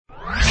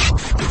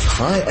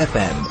High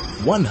FM,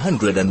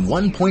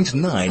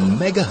 101.9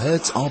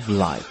 megahertz of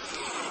life.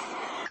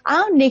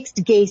 Our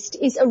next guest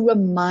is a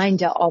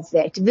reminder of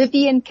that.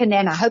 Vivienne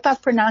Cannan. I hope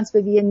I've pronounced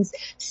Vivienne's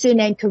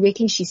surname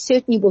correctly. She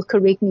certainly will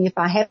correct me if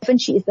I haven't.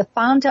 She is the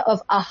founder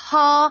of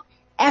AHA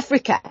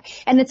Africa.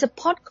 And it's a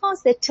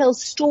podcast that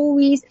tells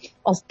stories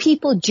of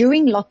people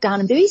during lockdown,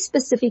 and very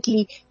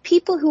specifically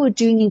people who are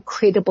doing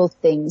incredible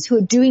things, who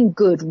are doing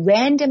good,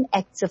 random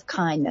acts of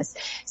kindness.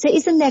 So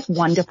isn't that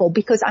wonderful?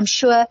 Because I'm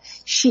sure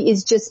she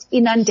is just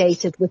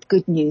inundated with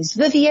good news.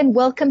 Vivienne,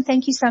 welcome.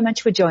 Thank you so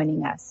much for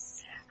joining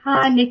us.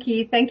 Hi,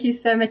 Nikki. Thank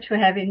you so much for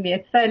having me.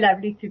 It's so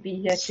lovely to be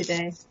here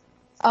today.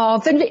 Oh,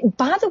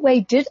 by the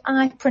way, did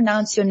I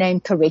pronounce your name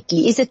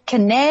correctly? Is it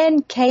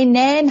Cannan?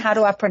 Cannan? How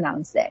do I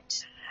pronounce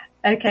that?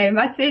 Okay,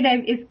 my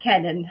surname is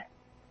Cannan.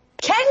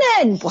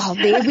 Cannan! Well,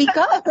 there we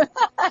go.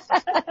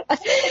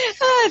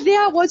 There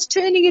I was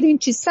turning it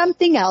into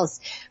something else.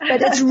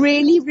 But it's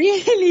really,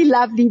 really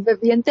lovely,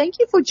 Vivienne. Thank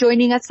you for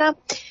joining us.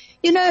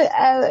 You know,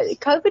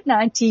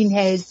 COVID-19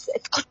 has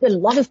got a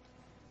lot of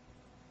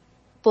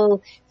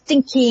people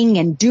thinking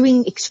and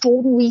doing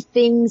extraordinary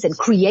things and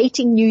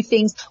creating new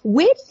things.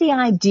 Where did the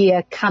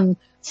idea come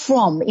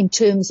from in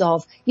terms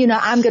of, you know,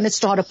 I'm going to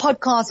start a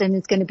podcast and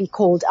it's going to be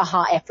called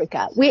AHA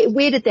Africa?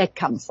 Where did that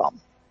come from?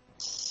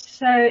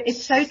 So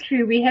it's so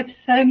true. We have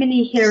so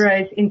many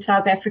heroes in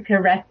South Africa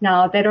right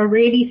now that are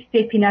really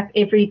stepping up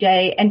every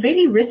day and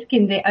really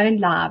risking their own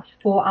lives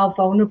for our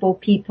vulnerable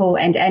people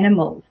and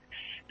animals.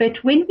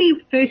 But when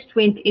we first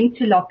went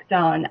into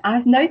lockdown,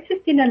 I've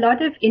noticed in a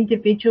lot of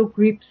individual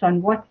groups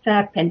on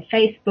WhatsApp and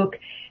Facebook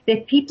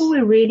that people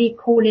were really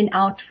calling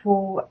out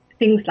for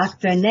things like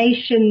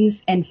donations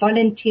and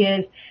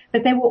volunteers,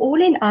 but they were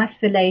all in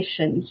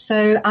isolation.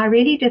 So I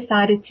really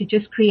decided to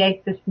just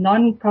create this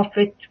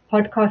non-profit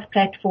podcast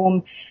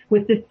platform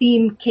with the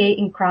theme Care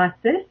in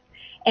Crisis,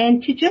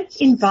 and to just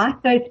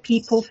invite those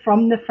people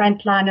from the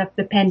front line of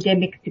the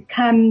pandemic to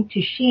come,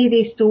 to share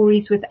their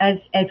stories with us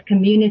as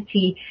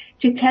community,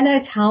 to tell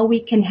us how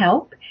we can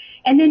help.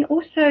 And then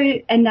also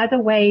another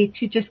way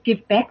to just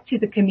give back to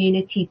the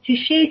community, to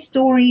share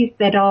stories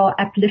that are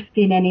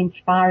uplifting and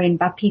inspiring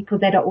by people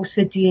that are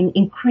also doing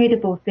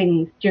incredible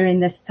things during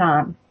this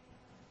time.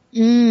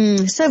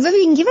 So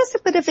Vivienne, give us a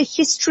bit of a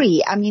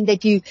history. I mean,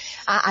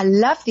 I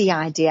love the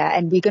idea,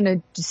 and we're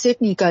going to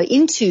certainly go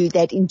into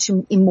that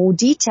in more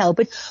detail.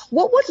 But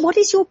what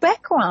is your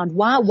background?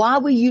 Why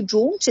were you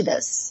drawn to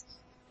this?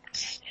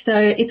 So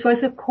it was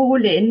a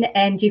call-in,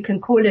 and you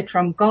can call it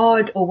from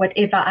God or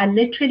whatever. I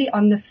literally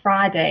on the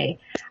Friday,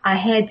 I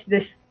had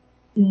this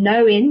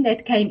knowing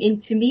that came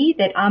into me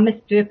that I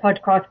must do a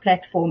podcast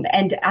platform.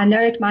 And I know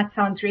it might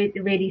sound really,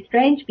 really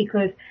strange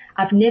because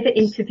I've never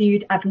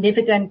interviewed, I've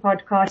never done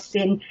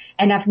podcasting,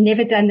 and I've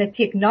never done the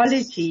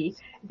technology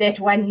that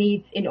one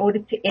needs in order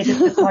to edit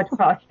the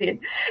podcasting.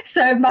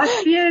 So my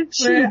fears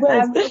were,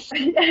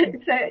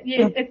 so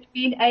yes, it's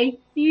been a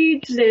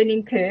huge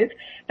learning curve.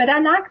 But I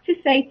like to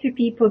say to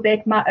people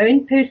that my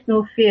own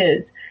personal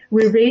fears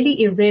were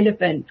really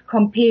irrelevant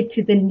compared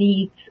to the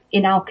needs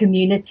in our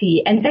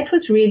community. And that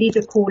was really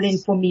the calling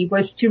for me,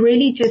 was to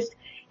really just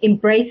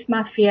embrace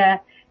my fear,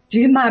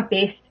 do my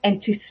best,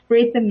 and to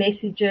spread the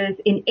messages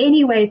in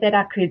any way that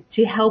I could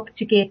to help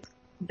to get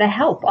the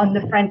help on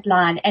the front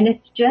line. And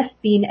it's just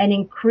been an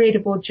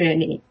incredible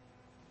journey.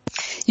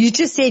 You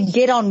just said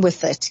get on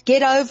with it.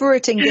 Get over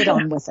it and get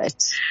on with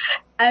it.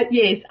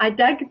 Yes, I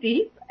dug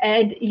deep.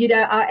 And, you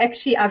know, I've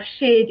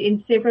shared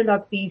in several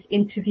of these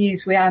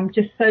interviews where I'm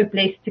just so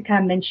blessed to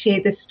come and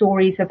share the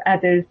stories of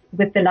others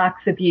with the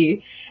likes of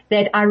you,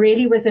 that I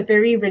really was a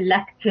very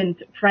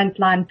reluctant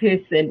frontline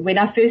person. When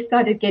I first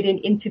started getting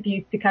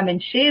interviews to come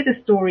and share the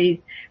stories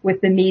with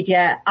the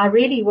media, I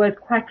really was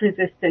quite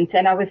resistant.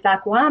 And I was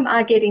like, why am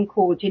I getting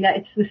called? You know,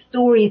 it's the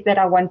stories that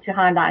I want to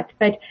highlight.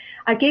 But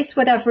I guess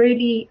what I've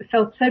really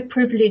felt so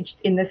privileged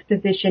in this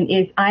position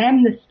is I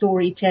am the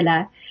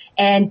storyteller.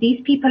 And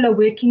these people are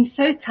working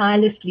so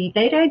tirelessly.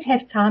 They don't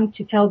have time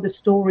to tell the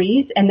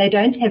stories, and they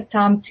don't have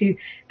time to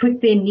put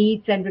their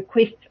needs and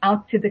requests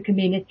out to the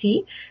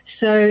community.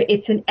 So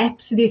it's an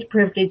absolute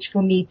privilege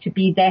for me to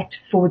be that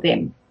for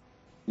them.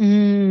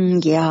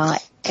 Yeah,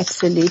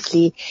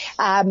 absolutely.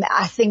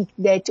 I think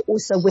that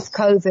also with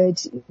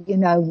COVID, you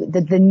know,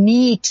 the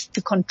need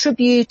to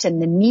contribute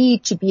and the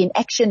need to be in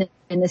action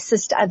and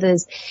assist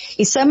others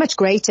is so much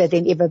greater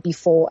than ever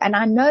before. And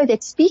I know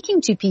that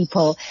speaking to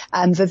people,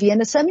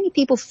 Vivienne, so many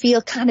people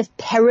feel kind of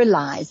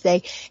paralyzed.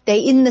 They're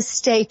in the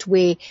state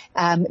where,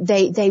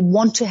 they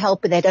want to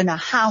help, but they don't know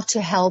how to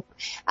help.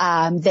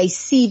 They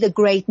see the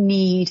great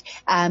need,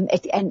 and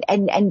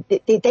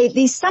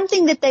there's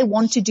something that they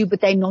want to do, but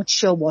they're not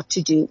sure what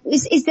to do.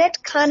 Is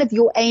that kind of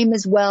your aim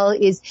as well,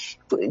 is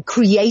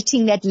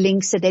creating that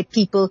link so that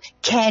people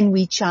can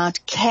reach out,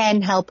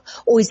 can help,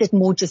 or is it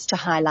more just to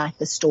highlight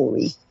the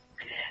story?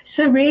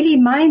 So really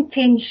my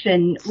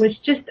intention was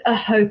just a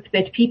hope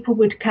that people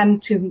would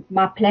come to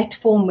my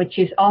platform, which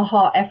is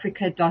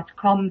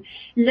ahaafrica.com,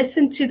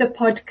 listen to the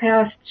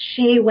podcast,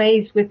 share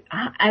ways with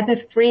other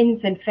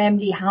friends and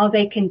family, how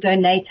they can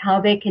donate,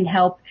 how they can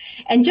help,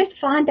 and just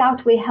find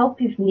out where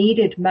help is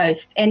needed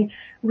most. And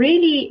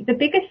really the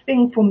biggest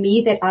thing for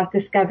me that I've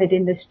discovered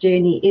in this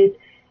journey is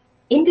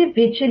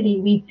individually,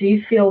 we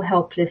do feel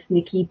helpless,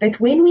 Nikki, but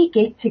when we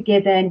get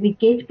together and we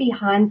get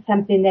behind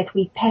something that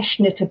we're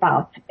passionate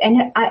about,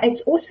 and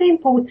it's also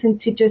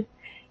important to just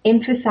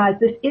emphasize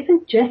this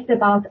isn't just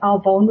about our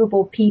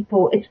vulnerable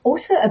people, it's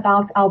also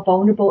about our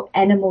vulnerable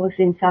animals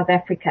in South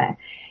Africa.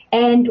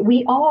 And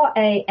we are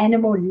an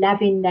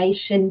animal-loving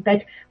nation,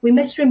 but we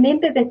must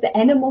remember that the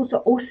animals are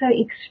also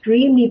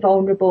extremely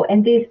vulnerable,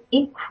 and there's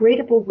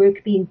incredible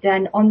work being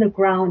done on the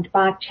ground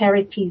by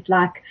charities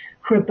like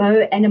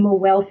Crabo Animal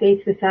Welfare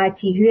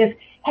Society, who have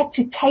had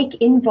to take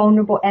in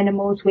vulnerable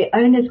animals where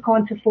owners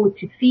can't afford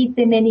to feed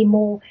them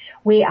anymore,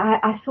 where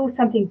I saw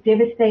something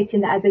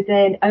devastating the other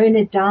day. An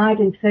owner died,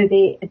 and so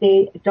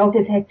their dog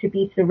has had to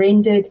be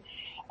surrendered.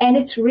 And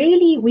it's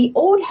really, we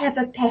all have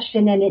a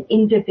passion and an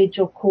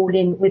individual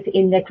calling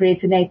within that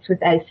resonates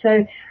with us.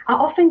 So I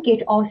often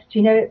get asked,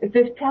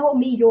 Viv, tell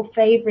me your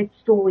favorite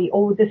story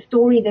or the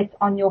story that's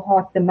on your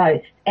heart the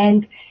most.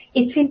 And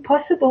it's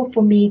impossible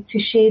for me to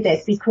share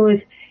that because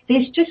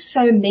there's just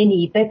so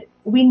many. But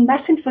we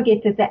mustn't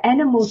forget that the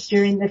animals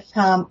during this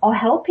time are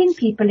helping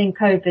people in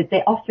COVID.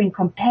 They're offering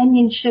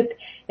companionship.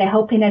 They're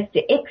helping us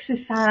to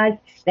exercise.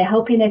 They're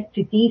helping us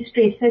to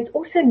de-stress. So it's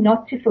also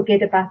not to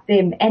forget about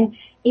them. And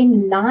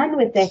in line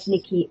with that,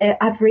 Nikki,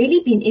 I've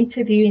really been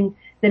interviewing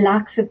the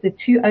likes of the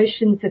Two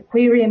Oceans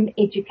Aquarium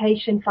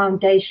Education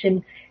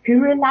Foundation, who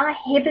rely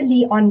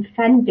heavily on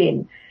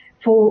funding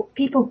for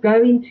people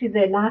going to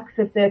the likes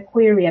of the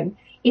aquarium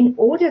in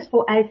order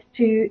for us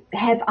to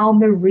have our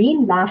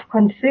marine life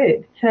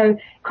conserved. So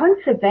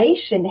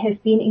conservation has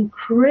been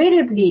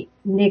incredibly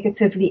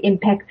negatively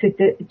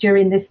impacted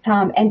during this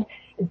time. And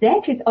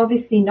that is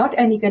obviously not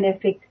only going to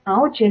affect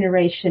our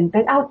generation,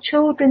 but our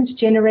children's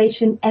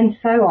generation and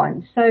so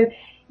on. So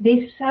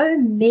there's so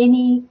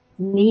many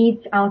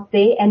needs out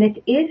there, and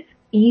it is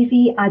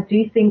easy, I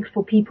do think,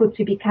 for people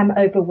to become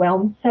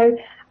overwhelmed. So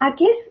I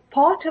guess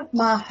part of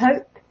my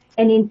hope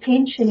and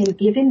intention in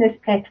giving this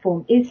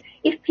platform is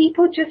if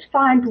people just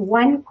find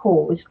one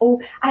cause, or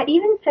I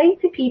even say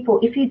to people,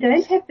 if you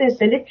don't have the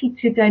ability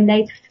to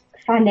donate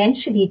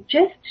financially,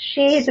 just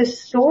share the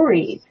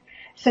stories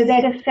so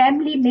that a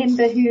family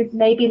member who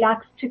maybe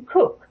likes to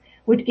cook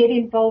would get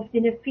involved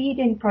in a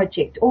feed-in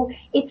project. Or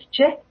it's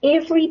just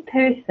every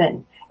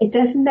person. It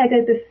doesn't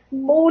matter, the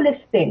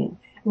smallest thing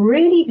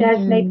really does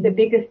make the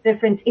biggest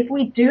difference if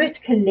we do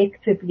it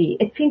collectively.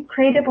 It's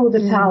incredible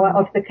the power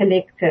of the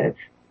collective.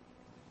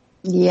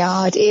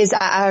 Yeah, it is.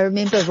 I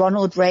remember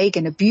Ronald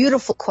Reagan, a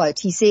beautiful quote.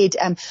 He said,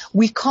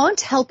 we can't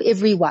help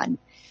everyone,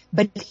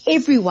 but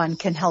everyone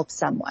can help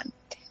someone.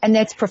 And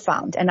that's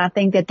profound. And I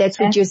think that that's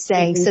what you're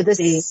saying. So the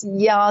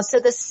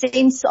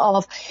sense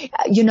of,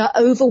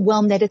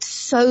 overwhelm, that it's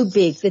so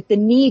big, that the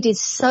need is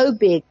so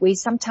big, where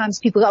sometimes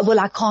people go, well,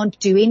 I can't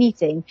do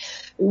anything.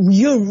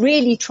 You're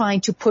really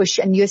trying to push,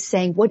 and you're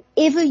saying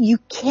whatever you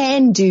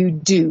can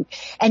do.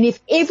 And if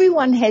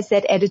everyone has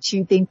that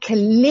attitude, then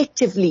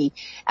collectively,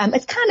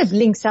 it kind of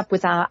links up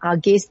with our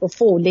guest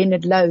before,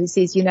 Leonard Lowe, who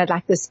says,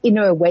 like this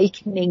inner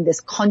awakening, this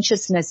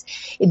consciousness.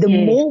 The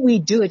more we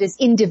do it as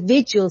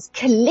individuals,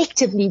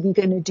 collectively, we're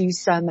going to do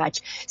so much.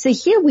 So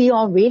here we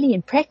are really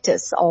in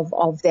practice of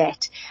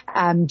that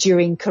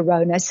during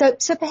Corona. So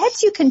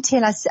perhaps you can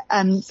tell us,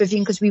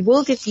 Vivienne, because we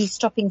will be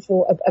stopping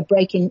for a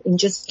break in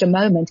just a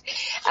moment.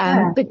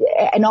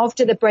 And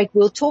after the break,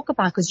 we'll talk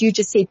about, because you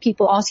just said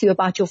people ask you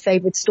about your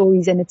favorite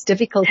stories, and it's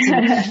difficult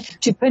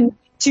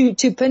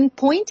to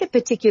pinpoint a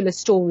particular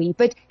story.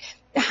 But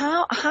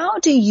how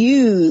do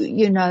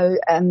you,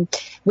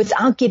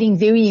 without getting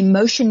very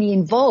emotionally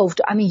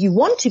involved? I mean, you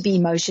want to be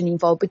emotionally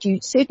involved, but you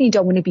certainly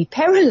don't want to be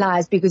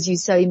paralyzed because you're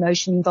so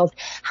emotionally involved.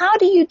 How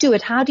do you do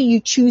it? How do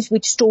you choose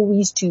which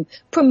stories to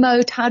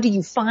promote? How do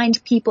you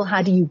find people?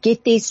 How do you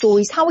get their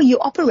stories? How are you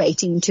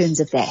operating in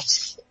terms of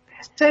that?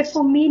 So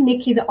for me,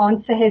 Nikki, the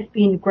answer has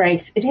been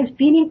grace. It has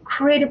been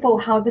incredible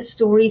how the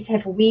stories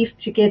have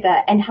weaved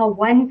together, and how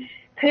one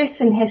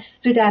person has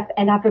stood up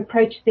and I've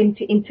approached them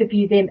to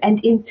interview them, and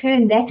in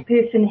turn that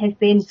person has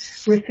then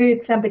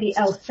referred somebody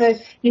else. So,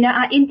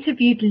 I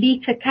interviewed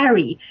Lita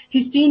Curry,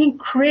 who's doing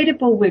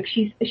incredible work.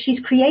 She's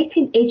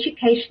creating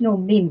educational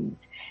memes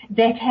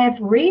that have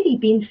really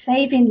been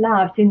saving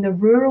lives in the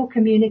rural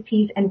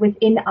communities and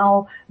within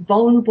our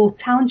vulnerable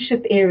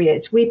township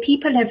areas, where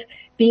people have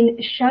been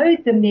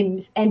showed the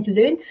memes and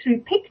learned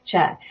through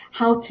picture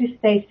how to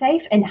stay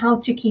safe and how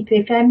to keep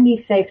their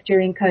family safe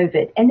during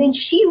COVID. And then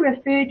she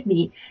referred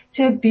me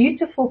to a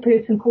beautiful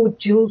person called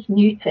Jules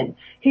Newton,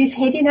 who's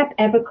heading up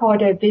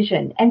Avocado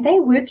Vision, and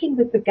they're working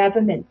with the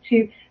government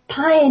to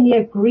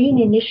pioneer green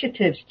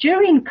initiatives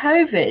during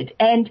COVID.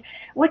 And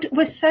what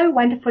was so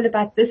wonderful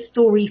about this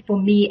story for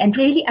me and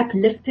really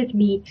uplifted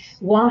me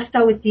whilst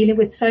I was dealing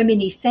with so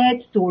many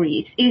sad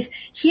stories is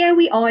here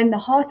we are in the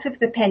heart of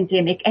the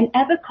pandemic, and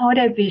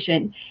Avocado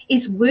Vision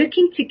is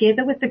working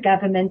together with the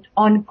government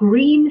on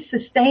green,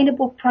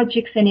 sustainable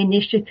projects and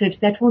initiatives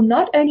that will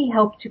not only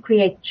help to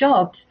create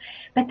jobs,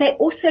 but they're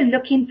also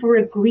looking for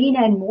a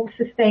greener and more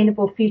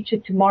sustainable future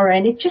tomorrow.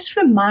 And it just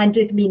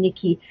reminded me,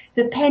 Nikki,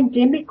 the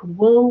pandemic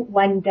will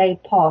one day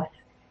pass,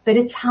 but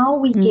it's how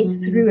we get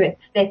through it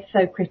that's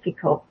so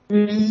critical.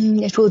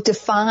 It will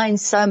define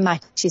so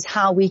much, is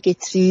how we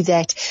get through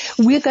that.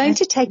 We're going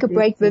to take a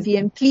break,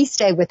 Vivienne. Please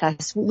stay with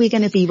us. We're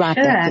going to be right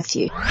back with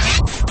you.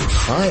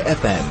 High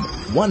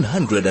FM,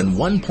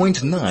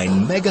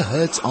 101.9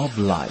 megahertz of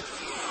life.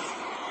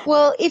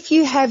 Well, if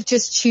you have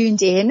just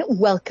tuned in,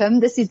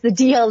 welcome. This is the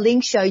DL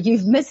Link Show.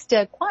 You've missed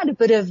quite a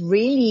bit of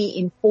really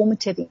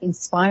informative,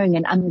 inspiring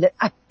and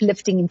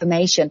uplifting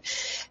information.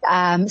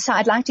 So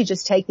I'd like to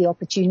just take the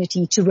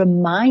opportunity to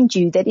remind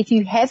you that if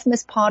you have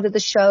missed part of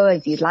the show,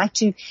 if you'd like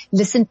to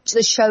listen to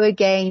the show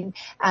again,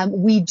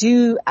 we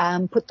do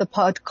put the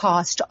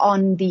podcast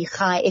on the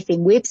High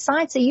FM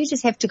website. So you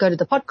just have to go to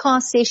the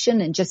podcast session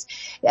and just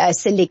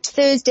select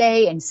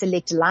Thursday and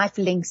select live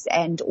links,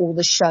 and all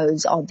the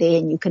shows are there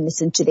and you can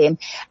listen to them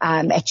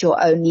at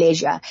your own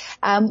leisure.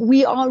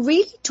 We are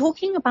really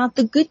talking about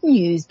the good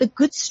news, the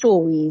good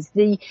stories,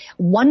 the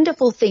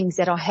wonderful things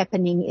that are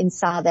happening in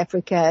South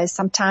Africa.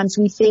 Sometimes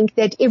we think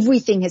that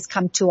everything has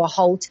come to a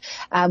halt.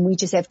 We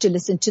just have to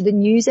listen to the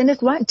news, and it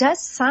does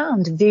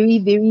sound very,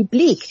 very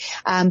bleak.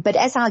 But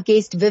as our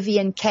guest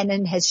Vivienne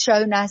Cannan has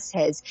shown us,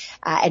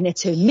 and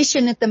it's her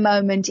mission at the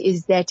moment,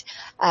 is that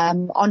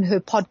on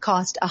her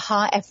podcast,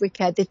 Aha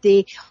Africa, that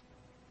there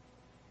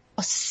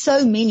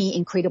so many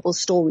incredible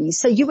stories.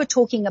 So you were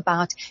talking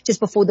about,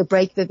 just before the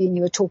break, Vivienne,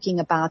 you were talking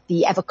about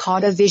the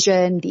Avocado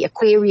Vision, the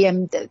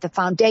aquarium, the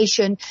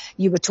foundation.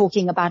 You were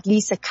talking about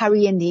Lisa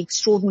Curry and the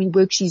extraordinary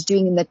work she's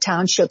doing in the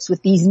townships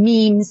with these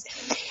memes.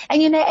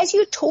 And, you know, as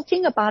you're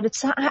talking about it,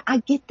 so I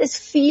get this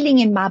feeling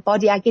in my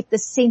body. I get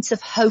this sense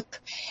of hope,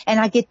 and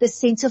I get this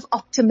sense of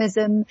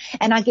optimism,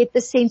 and I get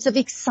this sense of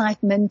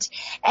excitement.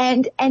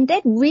 And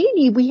that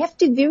really, we have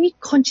to very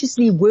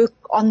consciously work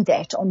on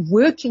that, on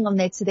working on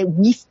that, so that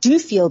we do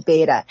feel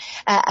better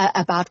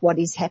about what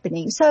is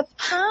happening. So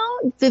how,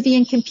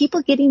 Vivienne, can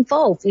people get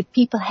involved? If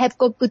people have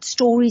got good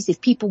stories,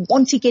 if people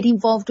want to get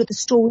involved with the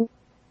story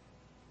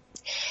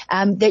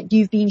that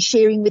you've been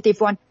sharing with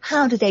everyone,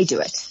 how do they do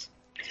it?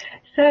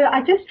 So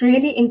I just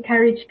really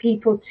encourage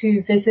people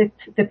to visit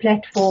the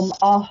platform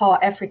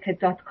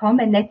ahaafrica.com,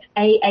 and that's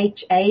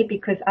AHA,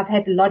 because I've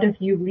had a lot of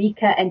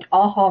eureka and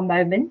aha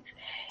moments.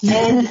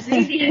 And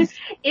really,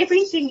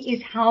 everything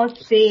is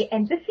housed there,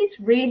 and this is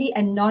really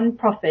a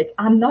non-profit.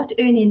 I'm not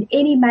earning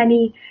any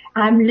money.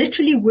 I'm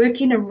literally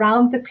working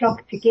around the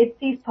clock to get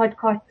these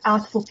podcasts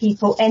out for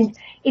people, and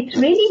it's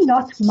really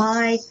not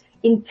my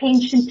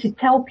intention to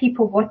tell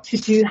people what to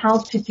do, how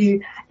to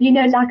do. You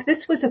know, like this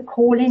was a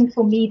calling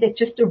for me that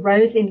just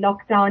arose in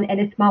lockdown,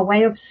 and it's my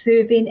way of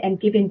serving and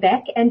giving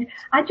back. And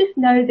I just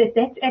know that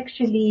that's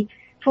actually,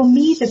 for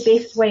me, the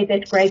best way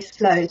that grace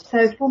flows.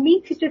 So for me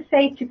to just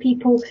say to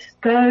people,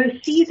 go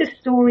see the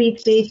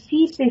stories there,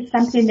 see if there's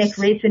something that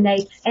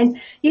resonates. And,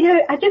 you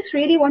know, I just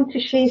really want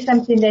to share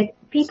something that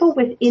people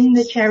within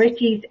the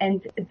charities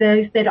and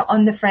those that are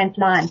on the front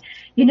line,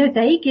 you know,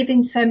 they give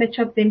in so much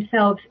of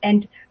themselves.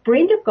 And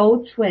Brenda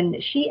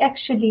Goldswin, she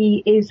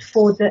actually is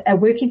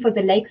working for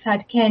the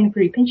Lakeside Can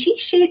Group, and she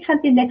shared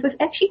something that was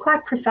actually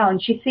quite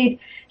profound. She said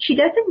she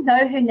doesn't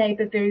know her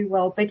neighbor very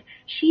well, but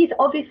she's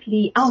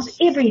obviously out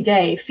every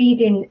day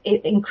feeding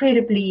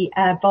incredibly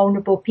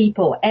vulnerable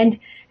people. And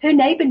her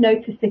neighbor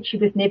noticed that she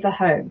was never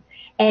home.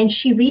 And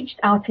she reached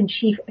out, and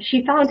she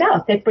found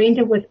out that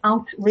Brenda was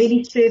out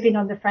really serving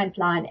on the front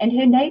line. And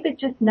her neighbor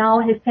just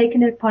now has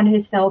taken it upon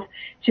herself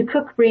to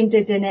cook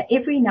Brenda dinner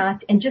every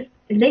night and just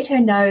let her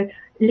know,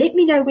 let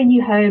me know when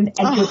you're home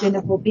and your dinner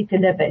will be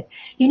delivered.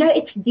 You know,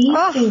 it's these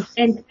things.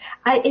 And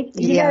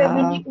you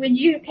know, when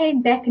you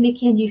came back,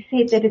 Nikki, and you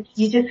said that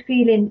you're just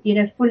feeling, you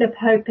know, full of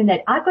hope, and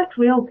that, I got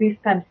real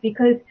goosebumps,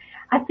 because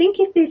I think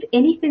if there's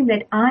anything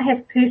that I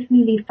have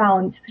personally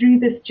found through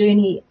this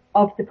journey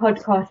of the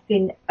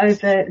podcasting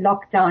over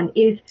lockdown,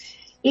 is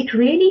it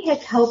really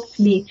has helped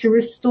me to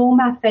restore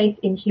my faith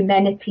in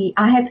humanity.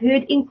 I have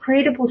heard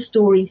incredible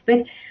stories,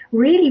 but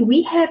really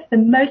we have the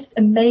most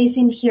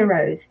amazing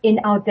heroes in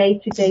our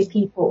day-to-day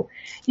people.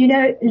 You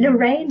know,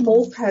 Lorraine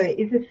Molko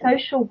is a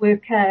social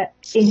worker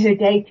in her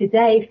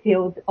day-to-day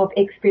field of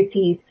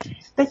expertise,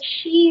 but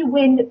she,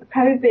 when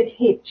COVID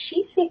hit,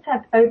 she set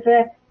up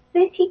over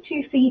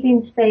 32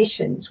 feeding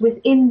stations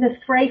within the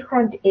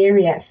Vrygrond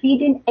area,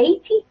 feeding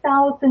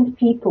 80,000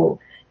 people,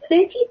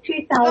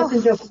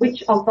 32,000 of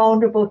which are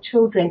vulnerable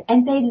children,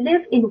 and they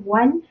live in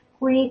 1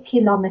 square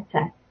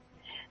kilometer.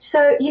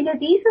 So, you know,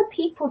 these are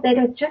people that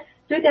have just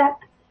stood up,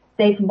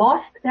 they've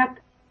masked up,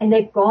 and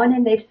they've gone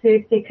and they've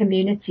served their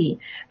community.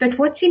 But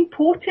what's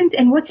important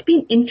and what's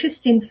been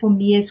interesting for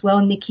me as well,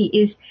 Nikki,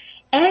 is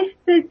as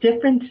the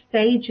different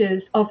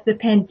stages of the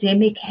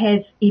pandemic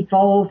has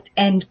evolved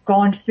and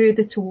gone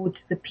further towards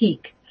the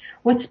peak,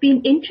 what's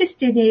been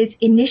interesting is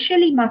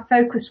initially my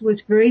focus was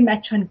very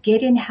much on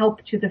getting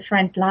help to the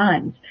front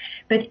lines.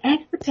 But as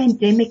the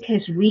pandemic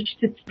has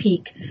reached its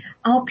peak,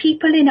 our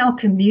people in our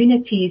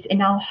communities,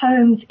 in our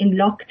homes, in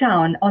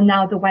lockdown are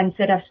now the ones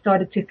that I've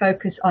started to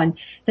focus on.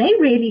 They're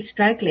really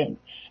struggling.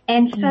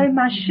 And so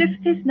my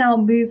shift has now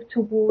moved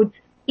towards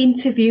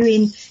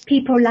interviewing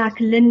people like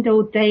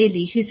Lyndall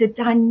Daly, who's a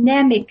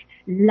dynamic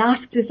life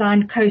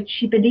design coach.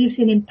 She believes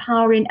in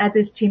empowering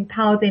others to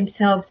empower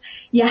themselves.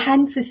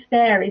 Johan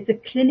Verster is a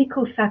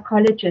clinical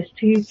psychologist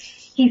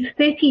he's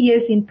 30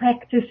 years in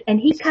practice, and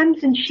he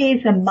comes and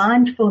shares a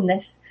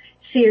mindfulness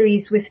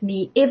series with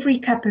me every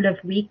couple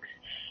of weeks.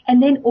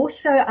 And then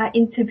also I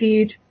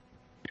interviewed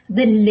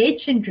the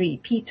legendary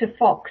Peter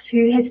Fox,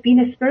 who has been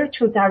a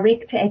spiritual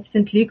director at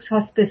St. Luke's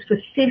Hospice for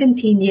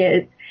 17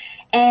 years.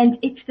 And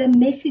it's the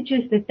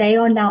messages that they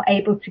are now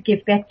able to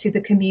give back to the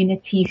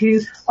community who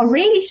are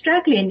really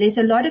struggling. There's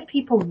a lot of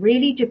people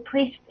really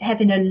depressed,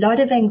 having a lot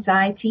of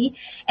anxiety.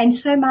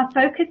 And so my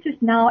focus has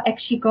now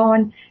actually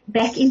gone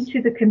back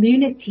into the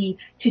community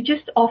to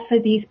just offer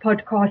these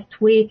podcasts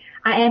where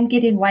I am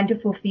getting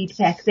wonderful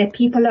feedback that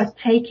people are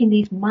taking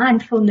these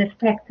mindfulness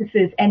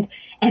practices and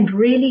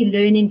really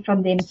learning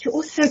from them to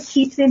also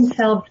keep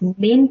themselves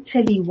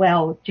mentally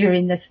well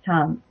during this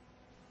time.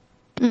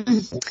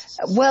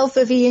 Well,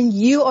 Vivienne,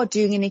 you are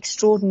doing an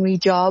extraordinary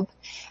job,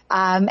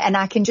 and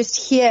I can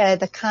just hear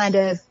the kind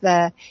of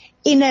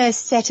inner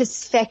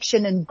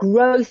satisfaction and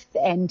growth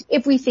and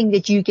everything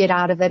that you get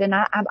out of it. And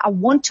I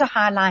want to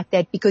highlight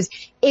that because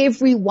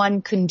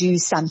everyone can do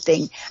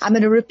something. I'm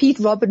going to repeat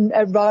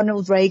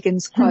Ronald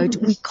Reagan's quote.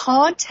 We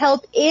can't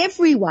help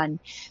everyone,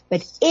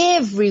 but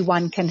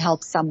everyone can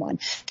help someone.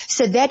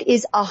 So that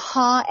is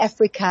Aha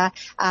Africa.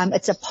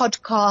 It's a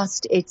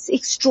podcast. It's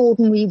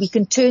extraordinary. We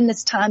can turn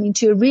this time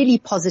into a really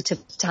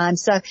positive time.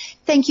 So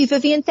thank you,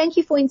 Vivienne. Thank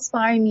you for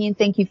inspiring me, and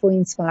thank you for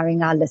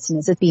inspiring our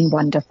listeners. It's been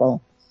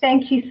wonderful.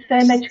 Thank you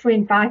so much for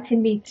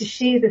inviting me to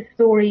share the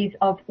stories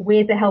of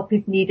where the help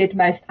is needed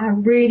most. I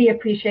really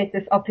appreciate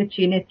this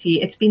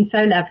opportunity. It's been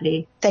so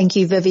lovely. Thank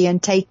you, Vivienne.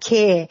 Take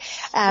care.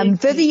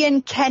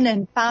 Vivienne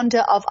Cannan,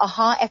 founder of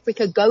Aha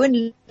Africa. Go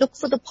and look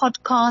for the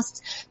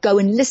podcasts. Go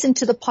and listen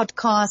to the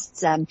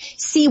podcasts.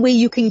 See where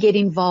you can get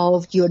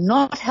involved. You're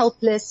not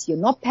helpless. You're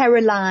not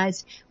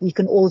paralyzed. We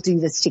can all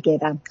do this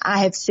together.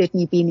 I have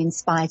certainly been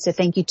inspired. So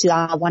thank you to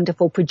our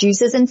wonderful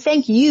producers, and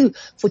thank you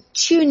for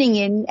tuning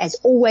in. As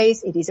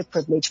always, it is a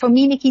privilege. For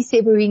me, Nikki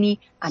Severini,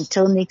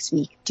 until next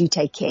week, do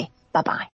take care. Bye-bye.